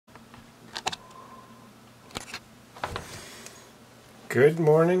Good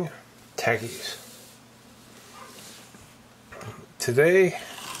morning, techies. Today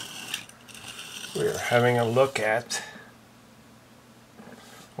we're having a look at,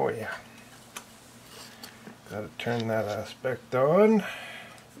 gotta turn that aspect on.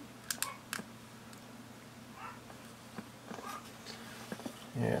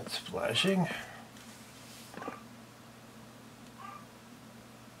 Yeah, it's flashing.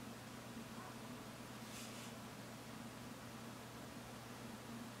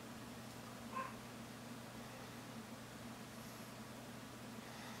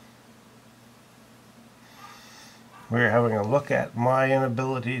 We're having a look at my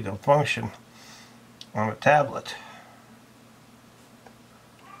inability to function on a tablet.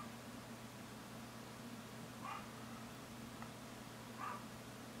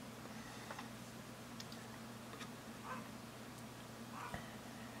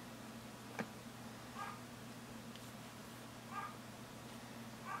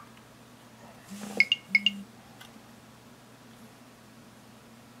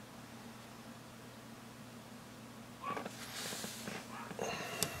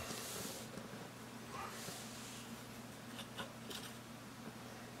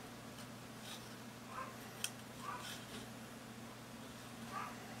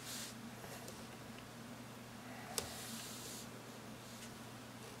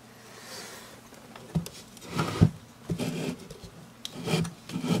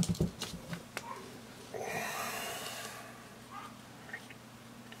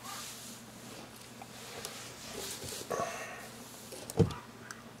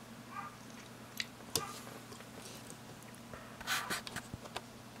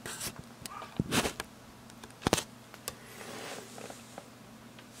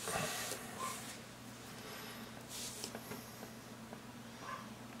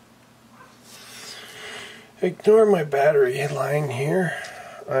 Ignore my battery lying here.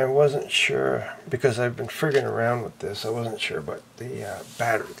 I wasn't sure, because I've been frigging around with this, I wasn't sure about the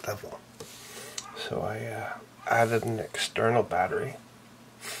battery level. So I added an external battery.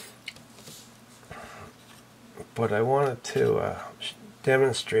 But I wanted to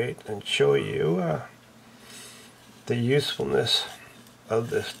demonstrate and show you the usefulness of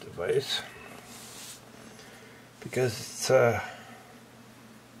this device, because it's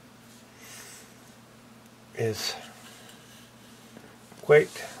is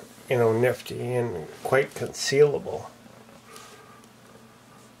quite, nifty and quite concealable.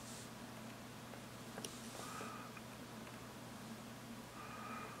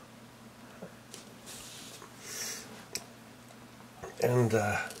 And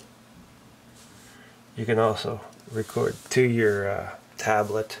you can also record to your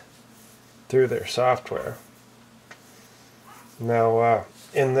tablet through their software. Now,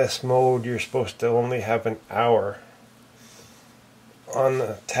 in this mode, you're supposed to only have an hour on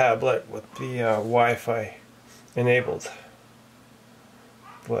the tablet with the Wi-Fi enabled.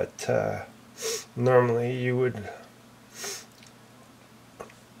 But normally you would,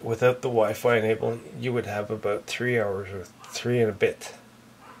 without the Wi-Fi enabled, you would have about 3 hours or 3 and a bit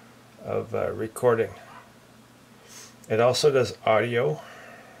of recording. It also does audio,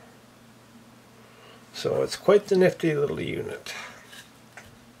 so it's quite the nifty little unit.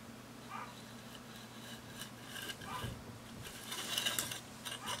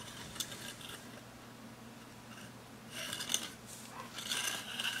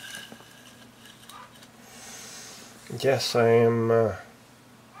 Yes, I am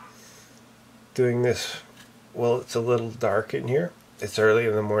doing this. Well, it's a little dark in here. It's early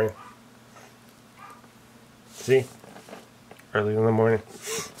in the morning. See? Early in the morning.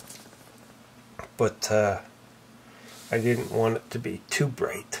 But I didn't want it to be too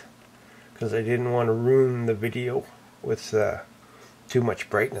bright, because I didn't want to ruin the video with too much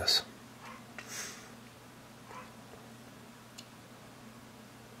brightness.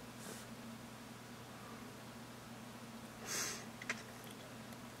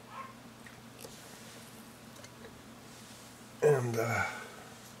 And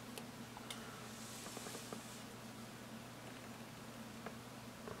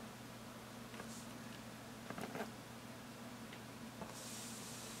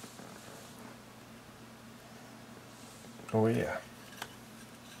oh yeah,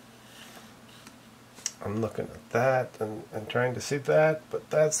 I'm looking at that and trying to see that, but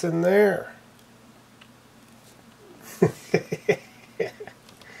that's in there.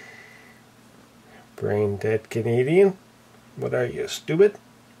 Brain dead Canadian. What are you, stupid?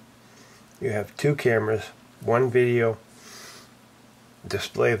 You have two cameras, one video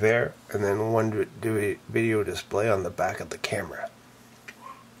display there, and then one video display on the back of the camera.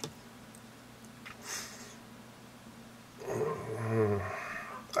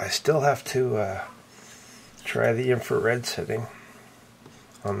 still have to try the infrared setting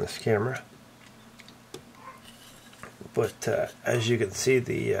on this camera. But as you can see,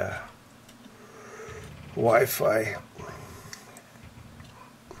 the Wi-Fi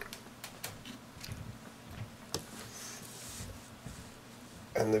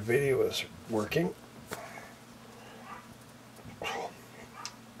and the video is working.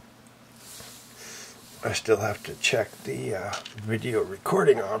 I still have to check the video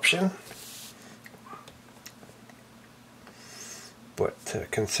recording option, but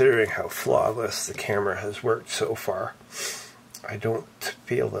considering how flawless the camera has worked so far, I don't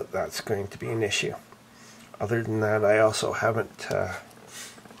feel that that's going to be an issue. Other than that, I also haven't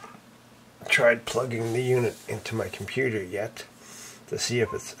tried plugging the unit into my computer yet to see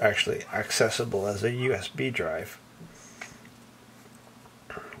if it's actually accessible as a USB drive.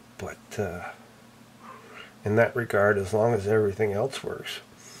 But in that regard, as long as everything else works,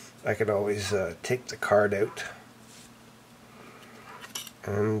 I could always take the card out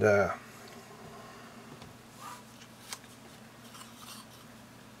and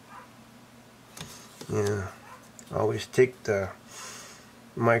always take the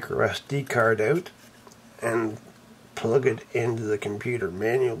micro SD card out and plug it into the computer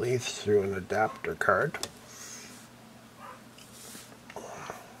manually through an adapter card.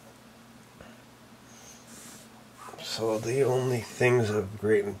 So the only things of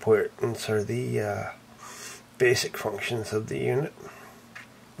great importance are the basic functions of the unit,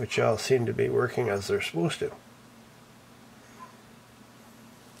 which all seem to be working as they're supposed to.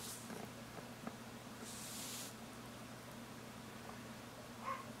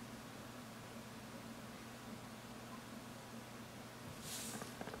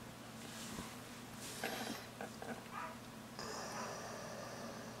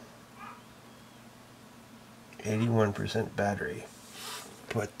 %, battery,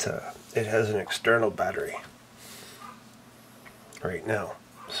 but it has an external battery right now,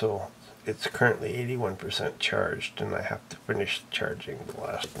 so it's currently 81% charged, and I have to finish charging the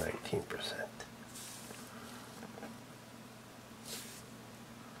last 19%.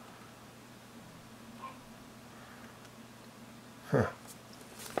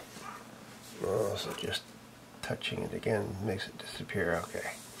 Oh, so just touching it again makes it disappear.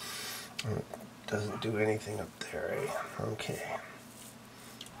 Okay. Doesn't do anything up there, eh? Okay.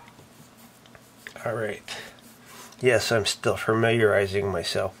 Alright. Yes, I'm still familiarizing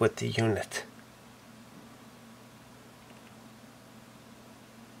myself with the unit.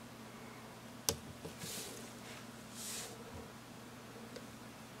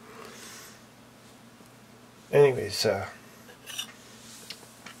 Anyways,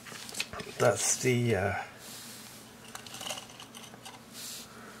 that's the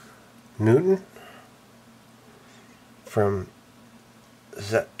Newton from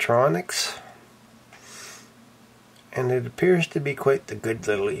Zetronix, and it appears to be quite the good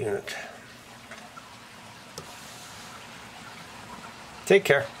little unit. Take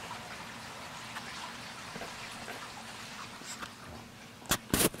care.